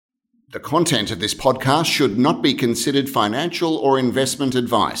The content of this podcast should not be considered financial or investment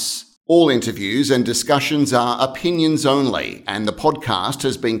advice. All interviews and discussions are opinions only, and the podcast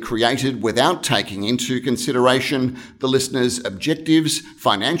has been created without taking into consideration the listener's objectives,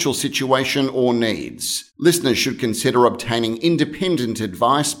 financial situation, or needs. Listeners should consider obtaining independent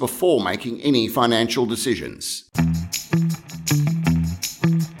advice before making any financial decisions.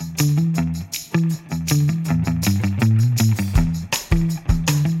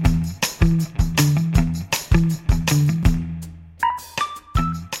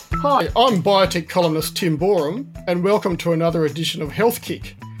 Hi, I'm biotech columnist Tim Borum, and welcome to another edition of Health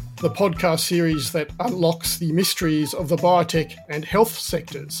Kick, the podcast series that unlocks the mysteries of the biotech and health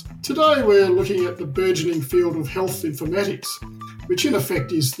sectors. Today we're looking at the burgeoning field of health informatics, which in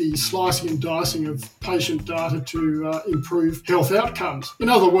effect is the slicing and dicing of patient data to improve health outcomes. In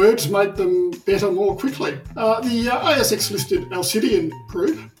other words, make them better more quickly. The ASX-listed Alcidion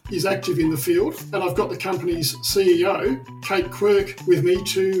group is active in the field, and I've got the company's CEO, Kate Quirke, with me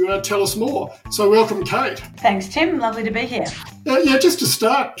to tell us more. So welcome, Kate. Thanks, Tim. Lovely to be here. Just to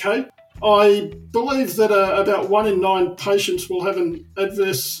start, Kate, I believe that about 1 in 9 patients will have an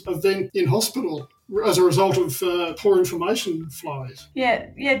adverse event in hospital as a result of poor information flows.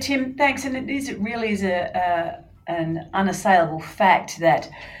 Yeah, Tim, thanks. And it really is an unassailable fact that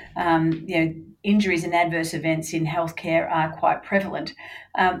injuries and adverse events in healthcare are quite prevalent.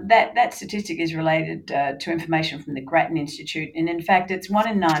 That statistic is related to information from the Grattan Institute, and in fact, it's 1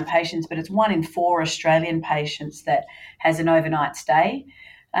 in 9 patients, but it's 1 in 4 Australian patients that has an overnight stay.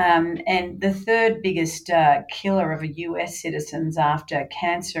 And the third biggest killer of US citizens after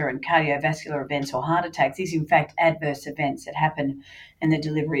cancer and cardiovascular events or heart attacks is, in fact, adverse events that happen in the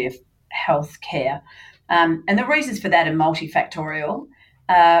delivery of health care. And the reasons for that are multifactorial,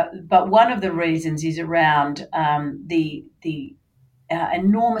 but one of the reasons is around the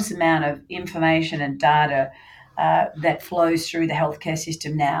enormous amount of information and data that flows through the healthcare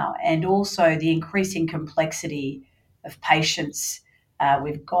system now, and also the increasing complexity of patients.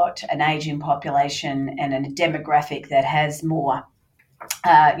 We've got an ageing population and a demographic that has more,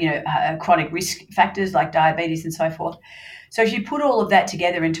 chronic risk factors like diabetes and so forth. So if you put all of that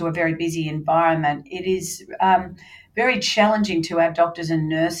together into a very busy environment, it is very challenging to our doctors and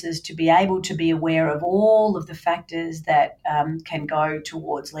nurses to be able to be aware of all of the factors that can go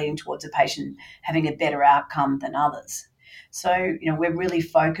towards leading towards a patient having a better outcome than others. So, we're really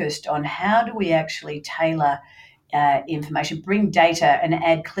focused on how do we actually tailor information, bring data and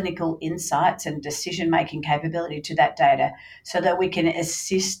add clinical insights and decision-making capability to that data so that we can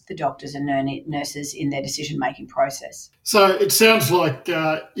assist the doctors and nurses in their decision-making process. So it sounds like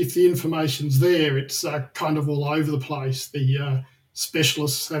if the information's there, it's kind of all over the place. The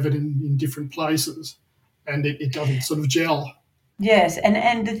specialists have it in different places and it doesn't sort of gel. Yes,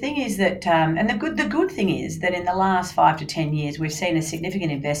 and the thing is that, and the good thing is that in the last 5 to 10 years, we've seen a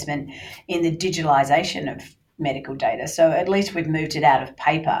significant investment in the digitalisation of medical data. So at least we've moved it out of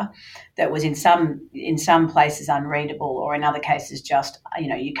paper that was in some places unreadable, or in other cases just,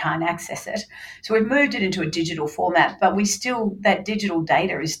 you can't access it. So we've moved it into a digital format, but that digital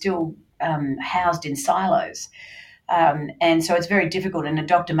data is still housed in silos. And so it's very difficult, and a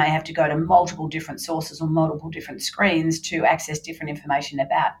doctor may have to go to multiple different sources or multiple different screens to access different information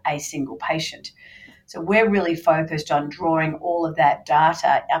about a single patient. So we're really focused on drawing all of that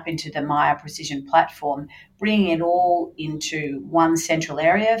data up into the Maya Precision platform, bringing it all into one central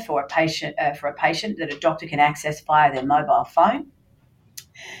area for a patient that a doctor can access via their mobile phone.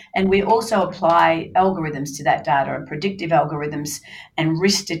 And we also apply algorithms to that data, and predictive algorithms and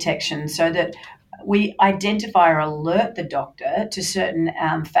risk detection, so that we identify or alert the doctor to certain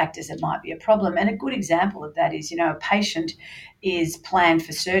factors that might be a problem. And a good example of that is, a patient is planned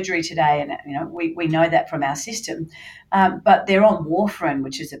for surgery today, and we know that from our system, but they're on warfarin,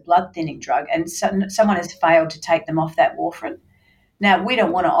 which is a blood thinning drug, and someone has failed to take them off that warfarin. Now, we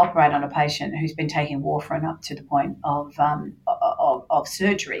don't want to operate on a patient who's been taking warfarin up to the point of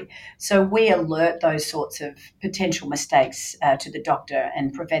surgery. So we alert those sorts of potential mistakes to the doctor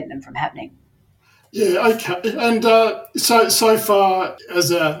and prevent them from happening. Yeah, okay. And so far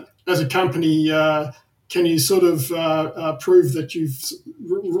as a company, can you sort of prove that you've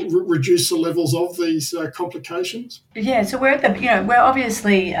reduced the levels of these complications? Yeah, so we're at we're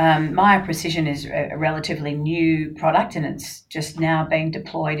obviously, Maya Precision is a relatively new product, and it's just now being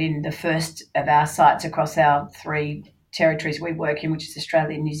deployed in the first of our sites across our 3 territories we work in, which is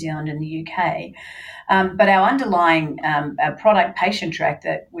Australia, New Zealand and the UK. But our underlying product, Patient Track,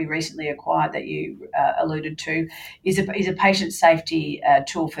 that we recently acquired that you alluded to, is a patient safety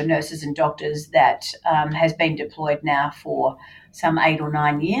tool for nurses and doctors that has been deployed now for some 8 or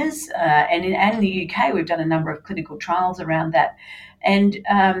 9 years. And in the UK, we've done a number of clinical trials around that. And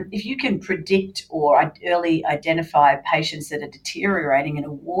if you can predict or early identify patients that are deteriorating in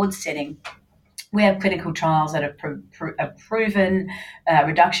a ward setting, we have clinical trials that have proven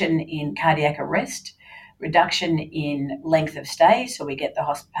reduction in cardiac arrest, reduction in length of stay, so we get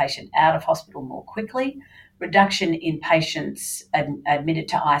the patient out of hospital more quickly, reduction in patients admitted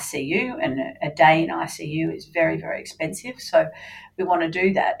to ICU, and a day in ICU is very, very expensive. So we want to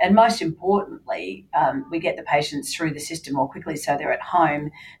do that. And most importantly, we get the patients through the system more quickly so they're at home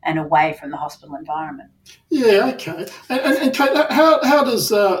and away from the hospital environment. Yeah, okay. And Kate, how does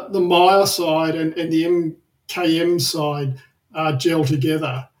the Myer side and the MKM side gel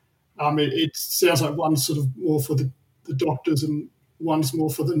together? It sounds like one's sort of more for the doctors and one's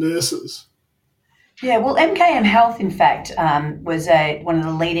more for the nurses. Yeah, well, MKM Health, in fact, was one of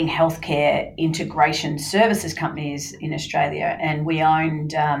the leading healthcare integration services companies in Australia, and we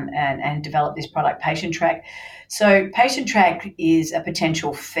owned and developed this product, Patient Track. So Patient Track is a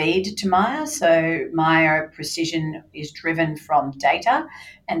potential feed to Myer. So Myer Precision is driven from data,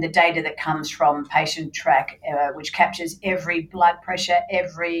 and the data that comes from Patient Track, which captures every blood pressure,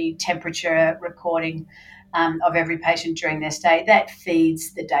 every temperature recording, of every patient during their stay, that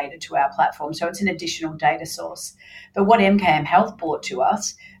feeds the data to our platform. So it's an additional data source. But what MKM Health brought to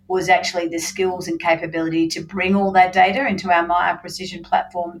us was actually the skills and capability to bring all that data into our Myer Precision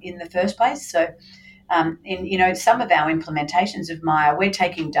platform in the first place. So in some of our implementations of Myer, we're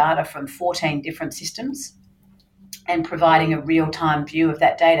taking data from 14 different systems and providing a real-time view of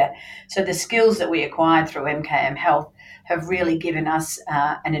that data. So the skills that we acquired through MKM Health have really given us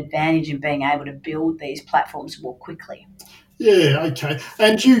an advantage in being able to build these platforms more quickly. Yeah, okay.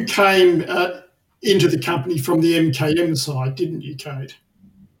 And you came into the company from the MKM side, didn't you, Kate?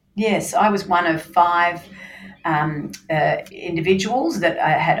 Yes, I was one of 5 individuals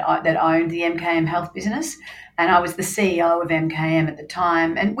that owned the MKM Health business, and I was the CEO of MKM at the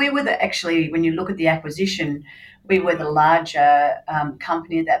time. And we were actually, when you look at the acquisition, we were the larger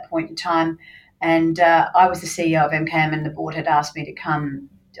company at that point in time. And I was the CEO of MKM, and the board had asked me to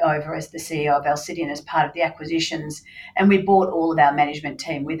come over as the CEO of Alcidion as part of the acquisitions. And we brought all of our management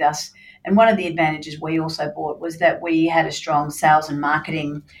team with us. And one of the advantages we also brought was that we had a strong sales and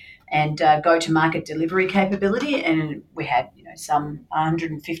marketing and go-to-market delivery capability. And we had some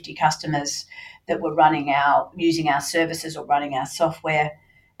 150 customers that were using our services or running our software.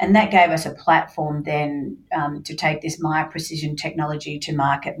 And that gave us a platform then to take this Myer Precision technology to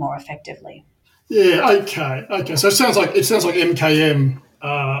market more effectively. Yeah, okay. So it sounds like MKM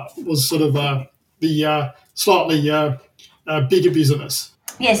was sort of the slightly bigger business.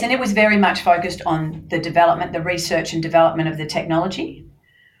 Yes, and it was very much focused on the research and development of the technology.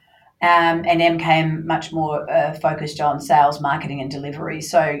 And MKM much more focused on sales, marketing, and delivery.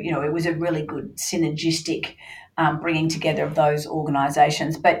 So, it was a really good synergistic bringing together of those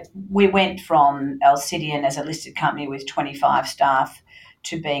organisations. But we went from Alcidion as a listed company with 25 staff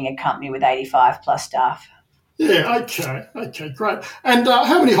to being a company with 85 plus staff. Yeah, okay, great. And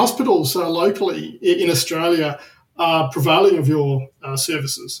how many hospitals locally in Australia are prevailing of your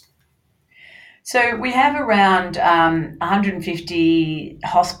services? So we have around 150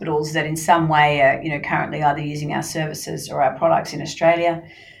 hospitals that in some way are, currently either using our services or our products in Australia.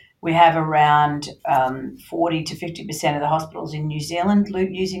 We have around 40 to 50% of the hospitals in New Zealand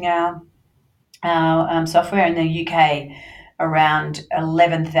using our software. In the UK, around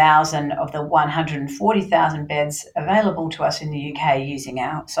 11,000 of the 140,000 beds available to us in the UK using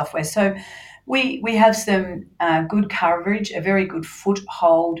our software. So we have some good coverage, a very good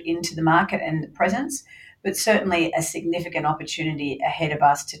foothold into the market and the presence, but certainly a significant opportunity ahead of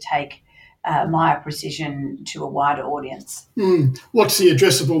us to take Myer Precision to a wider audience. What's the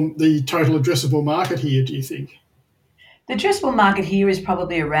total addressable market here, do you think? The addressable market here is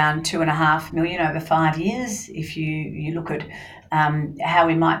probably around 2.5 million over 5 years. If you look at how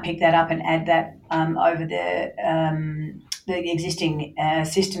we might pick that up and add that over the existing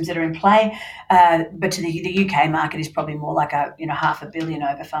systems that are in play, but to the UK market is probably more like $500 million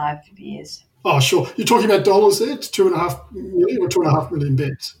over 5 years. Oh, sure. You're talking about dollars there? It's 2.5 million or 2.5 million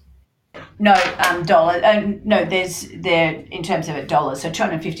beds? No, dollars. No, there in terms of dollars. So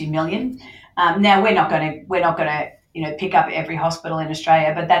 250 million. Now we're not going to pick up every hospital in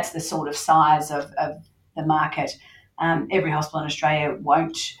Australia, but that's the sort of size of the market. Every hospital in Australia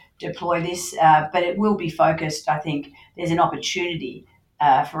won't deploy this, but it will be focused. I think there's an opportunity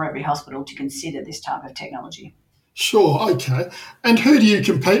for every hospital to consider this type of technology. Sure, okay. And who do you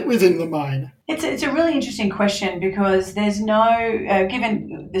compete with in the main? It's a really interesting question because there's no,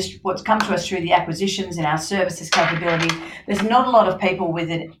 given this, what's come to us through the acquisitions and our services capability, there's not a lot of people with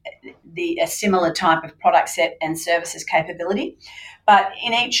a similar type of product set and services capability. But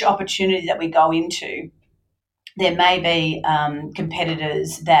in each opportunity that we go into, there may be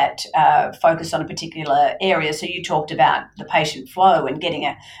competitors that focus on a particular area. So you talked about the patient flow and getting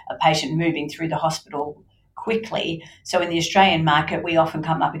a patient moving through the hospital quickly. So in the Australian market, we often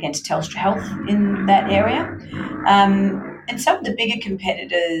come up against Telstra Health in that area. And some of the bigger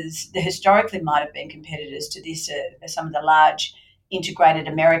competitors, that historically might have been competitors to this, are some of the large integrated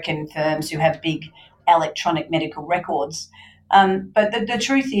American firms who have big electronic medical records. But the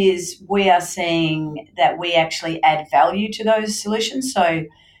truth is, we are seeing that we actually add value to those solutions. So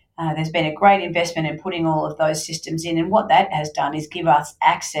there's been a great investment in putting all of those systems in. And what that has done is give us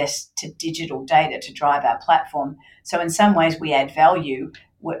access to digital data to drive our platform. So in some ways, we add value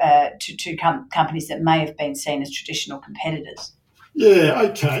to companies that may have been seen as traditional competitors. Yeah,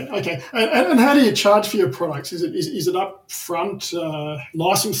 okay. And how do you charge for your products? Is it upfront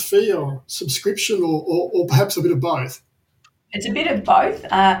license fee or subscription or perhaps a bit of both? It's a bit of both.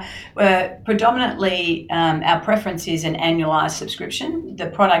 Predominantly, our preference is an annualised subscription. The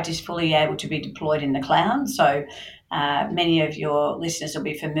product is fully able to be deployed in the cloud. So many of your listeners will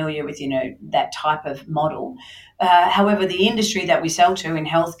be familiar with, that type of model. However, the industry that we sell to in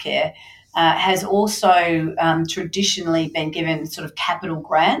healthcare has also traditionally been given sort of capital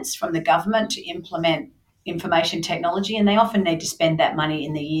grants from the government to implement information technology, and they often need to spend that money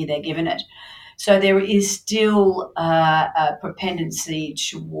in the year they're given it. So there is still a propensity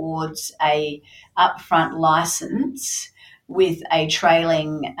towards a upfront license with a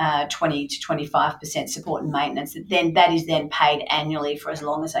trailing 20 to 25% support and maintenance. That is then paid annually for as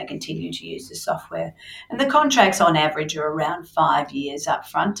long as they continue to use the software. And the contracts on average are around 5 years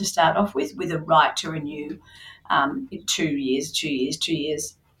upfront to start off with a right to renew 2 years.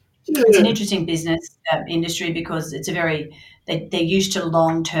 Yeah, It's an interesting business industry because they're used to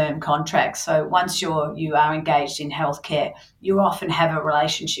long-term contracts. So once you are engaged in healthcare, you often have a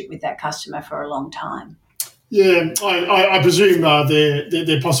relationship with that customer for a long time. yeah. I presume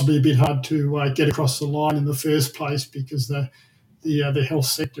they're possibly a bit hard to get across the line in the first place because the health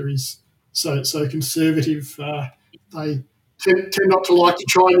sector is so conservative. They tend not to like to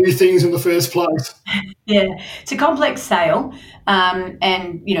try new things in the first place. Yeah, it's a complex sale,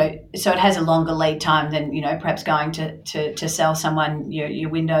 and so it has a longer lead time than perhaps going to sell someone your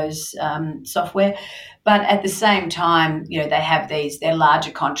Windows software. But at the same time, they have they're larger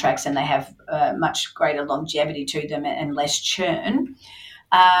contracts and they have much greater longevity to them and less churn.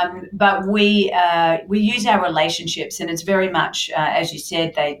 But we use our relationships, and it's very much as you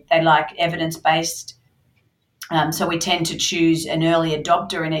said, they like evidence based. So we tend to choose an early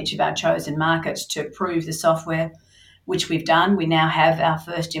adopter in each of our chosen markets to prove the software, which we've done. We now have our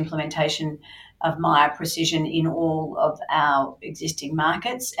first implementation of Maya Precision in all of our existing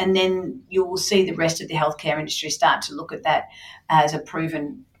markets. And then you will see the rest of the healthcare industry start to look at that as a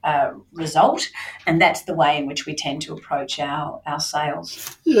proven result. And that's the way in which we tend to approach our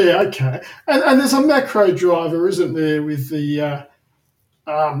sales. Yeah, okay. And there's a macro driver, isn't there, with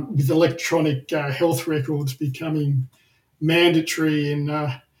electronic health records becoming mandatory in,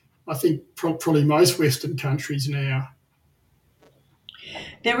 I think, probably most Western countries now.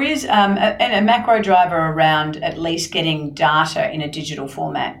 There is a macro driver around at least getting data in a digital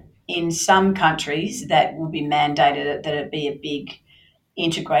format. In some countries, that will be mandated that it be a big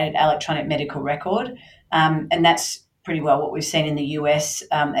integrated electronic medical record. And that's pretty well what we've seen in the US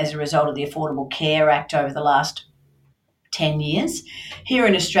as a result of the Affordable Care Act over the last 10 years. Here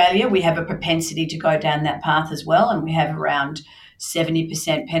in Australia, we have a propensity to go down that path as well, and we have around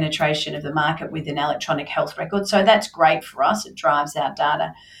 70% penetration of the market with an electronic health record. So that's great for us. It drives our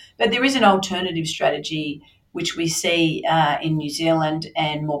data. But there is an alternative strategy which we see in New Zealand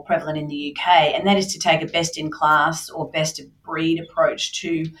and more prevalent in the UK, and that is to take a best-in-class or best-of-breed approach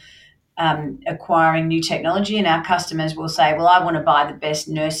to acquiring new technology. And our customers will say, well, I want to buy the best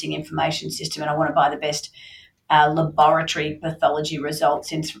nursing information system and I want to buy the best laboratory pathology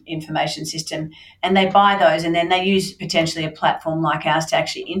results information system, and they buy those and then they use potentially a platform like ours to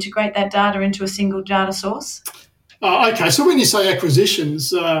actually integrate that data into a single data source. Okay, so when you say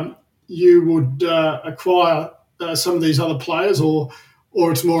acquisitions, you would acquire some of these other players, or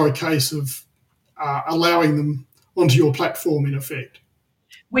it's more a case of allowing them onto your platform in effect?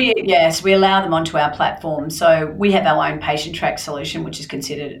 We allow them onto our platform. So we have our own patient track solution, which is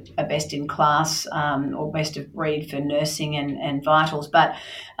considered a best in class or best of breed for nursing and vitals. But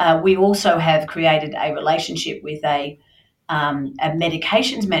we also have created a relationship with a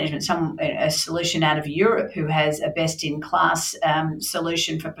medications management, a solution out of Europe who has a best in class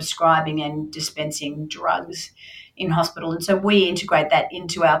solution for prescribing and dispensing drugs in hospital. And so we integrate that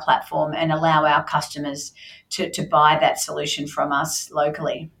into our platform and allow our customers to buy that solution from us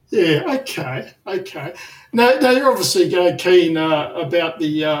locally. Yeah, okay. Now you're obviously keen about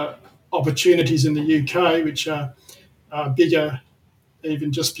the opportunities in the UK, which are bigger,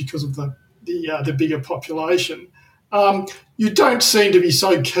 even just because of the bigger population. You don't seem to be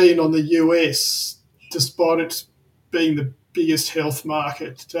so keen on the US, despite it being the biggest health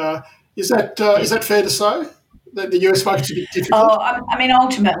market. Is that fair to say? That the US market's a bit difficult? Oh, I mean,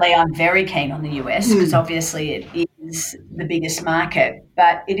 ultimately, I'm very keen on the US because obviously it is the biggest market.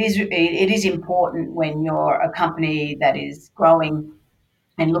 But it is important when you're a company that is growing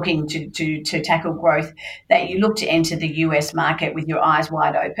and looking to tackle growth that you look to enter the US market with your eyes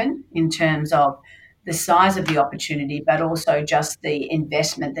wide open in terms of the size of the opportunity, but also just the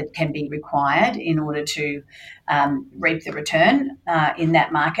investment that can be required in order to reap the return in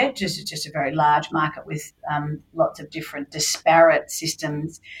that market. Just a very large market with lots of different disparate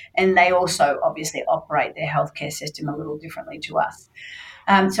systems, and they also obviously operate their healthcare system a little differently to us.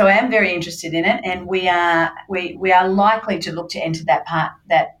 So I am very interested in it, and we are likely to look to enter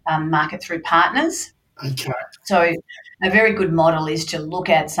that market through partners. Okay. So a very good model is to look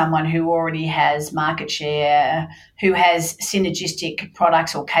at someone who already has market share, who has synergistic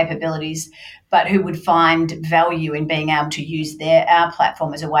products or capabilities, but who would find value in being able to use our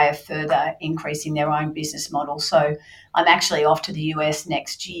platform as a way of further increasing their own business model. So I'm actually off to the US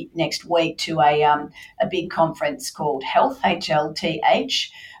next week to a big conference called Health, HLTH,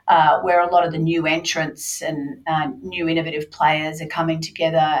 where a lot of the new entrants and new innovative players are coming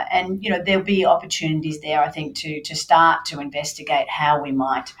together. And, there'll be opportunities there, I think, to start to investigate how we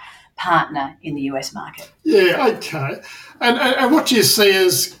might partner in the US market. Yeah, okay. And what do you see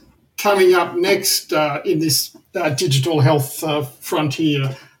as coming up next in this digital health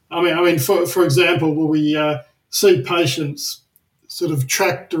frontier? I mean, for example, will we see patients sort of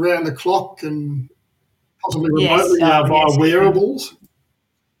tracked around the clock and possibly Yes, remotely via yes. wearables?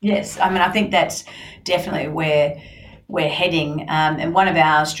 Yes, I mean, I think that's definitely where we're heading. And one of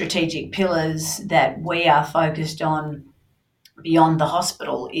our strategic pillars that we are focused on beyond the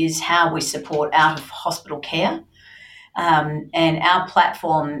hospital is how we support out of hospital care. And our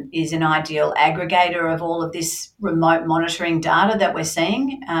platform is an ideal aggregator of all of this remote monitoring data that we're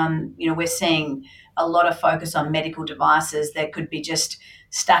seeing. We're seeing a lot of focus on medical devices that could be just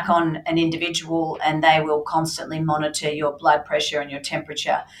stuck on an individual, and they will constantly monitor your blood pressure and your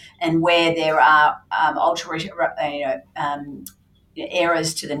temperature. And where there are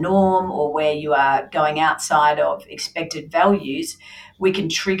errors to the norm, or where you are going outside of expected values, we can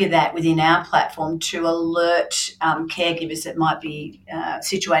trigger that within our platform to alert caregivers that might be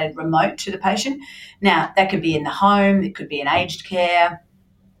situated remote to the patient. Now, that could be in the home, it could be in aged care,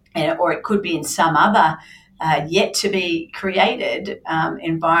 or it could be in some other yet to be created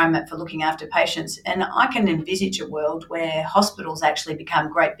environment for looking after patients. And I can envisage a world where hospitals actually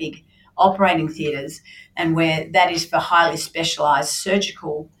become great big operating theatres, and where that is for highly specialised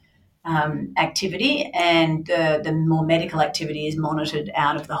surgical activity, and the more medical activity is monitored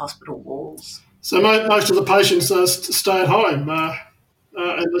out of the hospital walls. So most of the patients stay at home.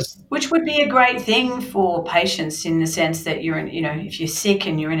 Which would be a great thing for patients in the sense that you're in, if you're sick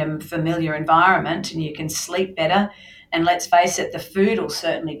and you're in a familiar environment and you can sleep better. And let's face it, the food will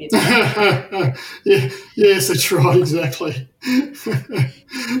certainly be better. Yes, that's right, exactly.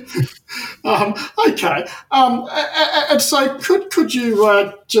 Okay. And so could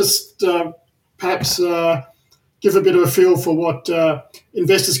you just perhaps give a bit of a feel for what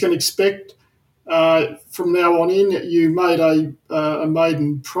investors can expect from now on in? You made a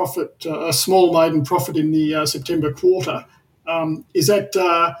maiden profit, a small maiden profit in the September quarter. Is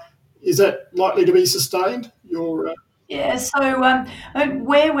that likely to be sustained? Yeah, so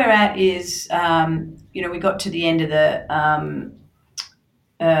where we're at is, we got to the end of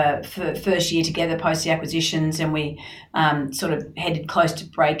the first year together post the acquisitions, and we sort of headed close to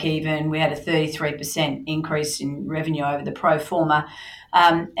break even. We had a 33% increase in revenue over the pro forma.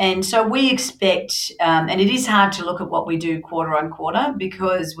 And so we expect, and it is hard to look at what we do quarter on quarter,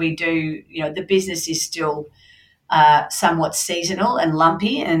 because we do, the business is still somewhat seasonal and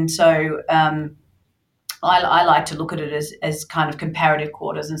lumpy. And so I like to look at it as kind of comparative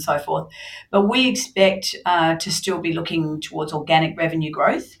quarters and so forth. But we expect to still be looking towards organic revenue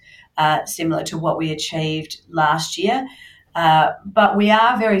growth, similar to what we achieved last year. But we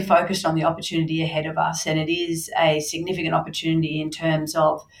are very focused on the opportunity ahead of us, and it is a significant opportunity in terms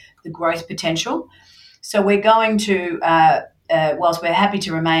of the growth potential. So we're going to, whilst we're happy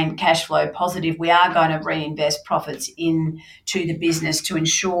to remain cash flow positive, we are going to reinvest profits into the business to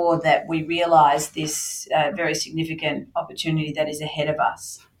ensure that we realise this very significant opportunity that is ahead of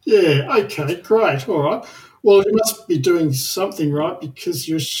us. Yeah, okay, great, all right. Well, you must be doing something right, because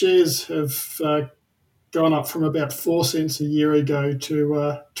your shares have gone up from about 4 cents a year ago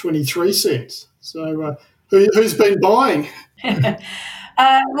to 23 cents. So who's been buying?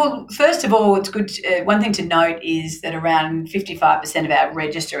 Well, first of all, it's good. One thing to note is that around 55% of our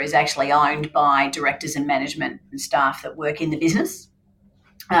register is actually owned by directors and management and staff that work in the business.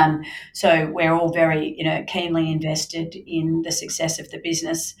 So we're all very, keenly invested in the success of the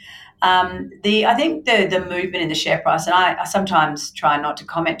business. I think the movement in the share price, and I sometimes try not to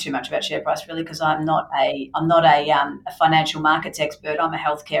comment too much about share price, really, because I'm not a financial markets expert. I'm a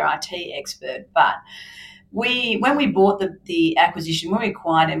healthcare IT expert, but when we bought the acquisition, when we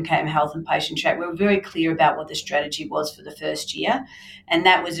acquired MKM Health and Patient Track, we were very clear about what the strategy was for the first year, and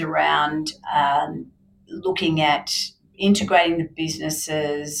that was around looking at integrating the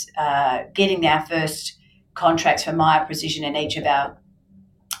businesses, getting our first contracts for Miya Precision in each of our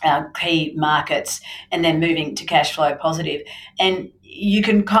key markets, and then moving to cash flow positive. And you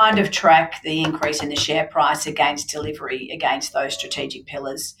can kind of track the increase in the share price against delivery against those strategic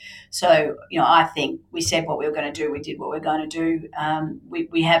pillars. So, I think we said what we were going to do. We did what we're going to do.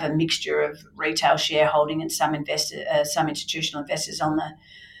 We have a mixture of retail shareholding and some institutional investors on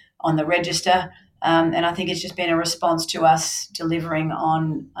the register. And I think it's just been a response to us delivering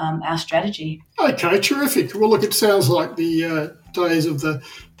on our strategy. Okay, terrific. Well, look, it sounds like the days of the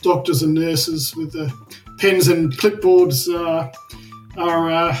doctors and nurses with the pens and clipboards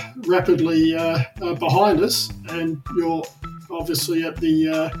are rapidly behind us, and you're obviously at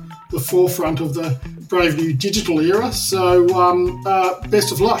the forefront of the brave new digital era. So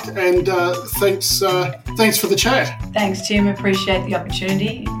best of luck, and thanks for the chat. Thanks, Tim. Appreciate the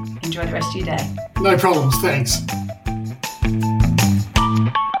opportunity. Enjoy the rest of your day. No problems. Thanks.